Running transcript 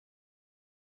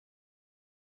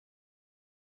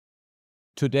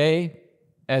Today,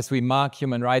 as we mark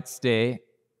Human Rights Day,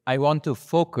 I want to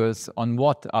focus on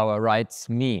what our rights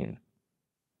mean.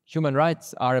 Human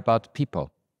rights are about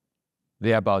people.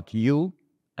 They are about you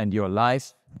and your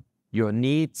life, your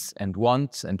needs and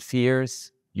wants and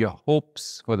fears, your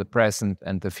hopes for the present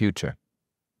and the future.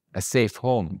 A safe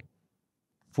home,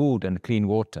 food and clean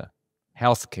water,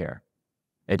 healthcare,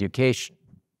 education,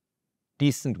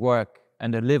 decent work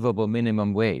and a livable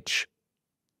minimum wage,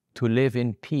 to live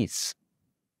in peace,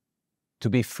 to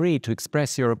be free to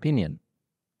express your opinion.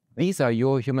 These are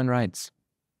your human rights.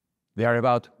 They are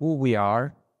about who we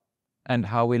are and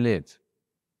how we live.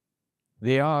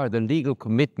 They are the legal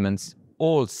commitments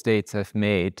all states have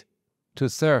made to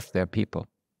serve their people.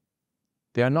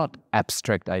 They are not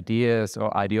abstract ideas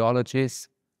or ideologies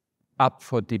up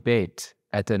for debate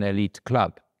at an elite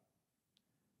club.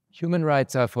 Human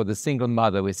rights are for the single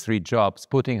mother with 3 jobs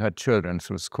putting her children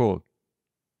through school.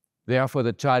 They are for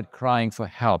the child crying for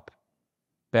help,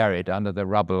 buried under the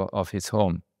rubble of his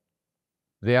home.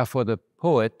 They are for the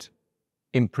poet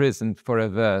imprisoned for a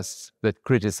verse that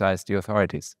criticized the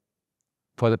authorities,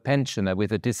 for the pensioner with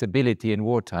a disability in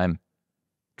wartime,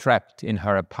 trapped in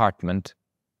her apartment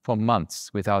for months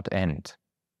without end.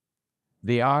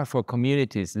 They are for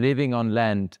communities living on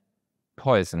land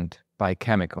poisoned by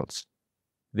chemicals.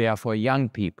 They are for young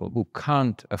people who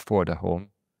can't afford a home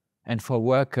and for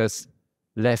workers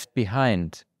left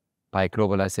behind by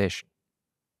globalization.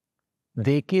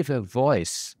 They give a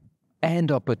voice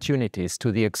and opportunities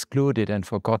to the excluded and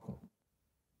forgotten.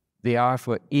 They are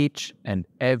for each and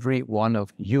every one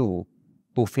of you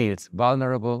who feels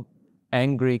vulnerable,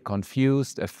 angry,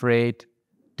 confused, afraid,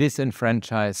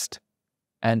 disenfranchised,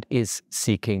 and is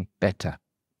seeking better.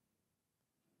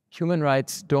 Human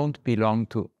rights don't belong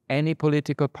to any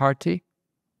political party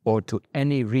or to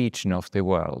any region of the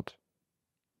world.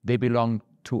 They belong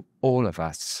to all of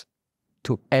us,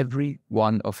 to every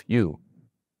one of you.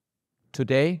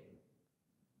 Today,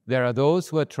 there are those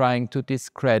who are trying to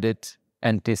discredit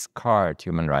and discard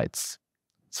human rights,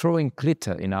 throwing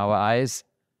glitter in our eyes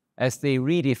as they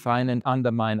redefine and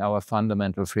undermine our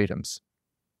fundamental freedoms.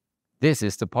 This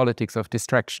is the politics of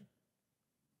distraction.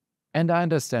 And I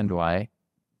understand why.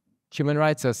 Human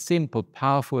rights are simple,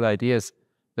 powerful ideas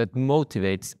that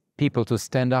motivate people to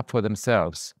stand up for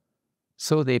themselves.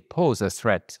 So they pose a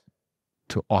threat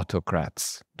to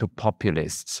autocrats, to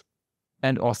populists,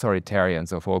 and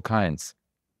authoritarians of all kinds.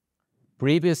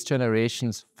 Previous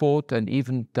generations fought and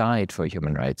even died for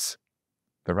human rights.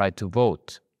 The right to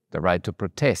vote, the right to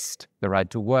protest, the right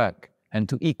to work and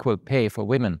to equal pay for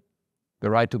women,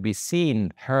 the right to be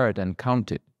seen, heard and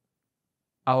counted.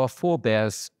 Our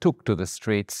forebears took to the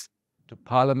streets, to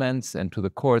parliaments and to the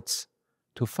courts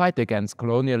to fight against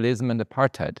colonialism and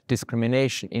apartheid,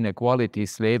 discrimination, inequality,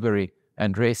 slavery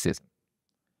and racism.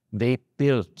 They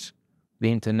built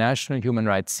the international human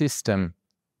rights system,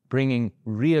 bringing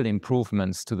real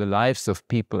improvements to the lives of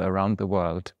people around the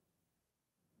world.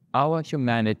 Our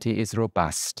humanity is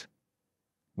robust.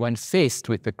 When faced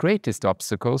with the greatest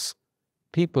obstacles,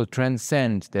 people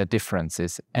transcend their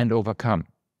differences and overcome.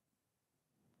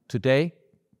 Today,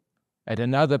 at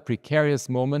another precarious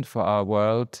moment for our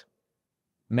world,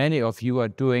 many of you are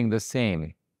doing the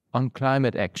same on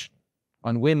climate action,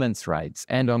 on women's rights,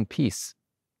 and on peace.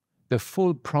 The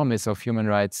full promise of human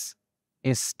rights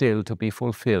is still to be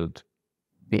fulfilled.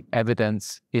 The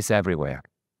evidence is everywhere.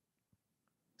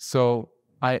 So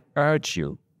I urge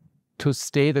you to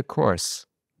stay the course,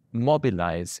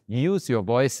 mobilize, use your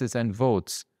voices and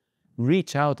votes,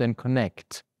 reach out and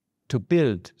connect to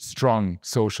build strong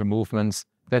social movements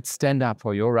that stand up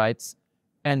for your rights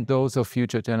and those of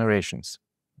future generations.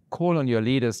 Call on your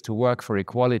leaders to work for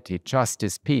equality,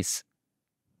 justice, peace,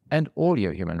 and all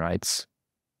your human rights.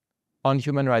 On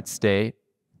Human Rights Day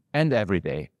and every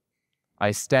day, I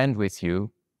stand with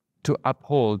you to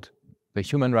uphold the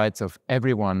human rights of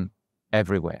everyone,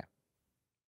 everywhere.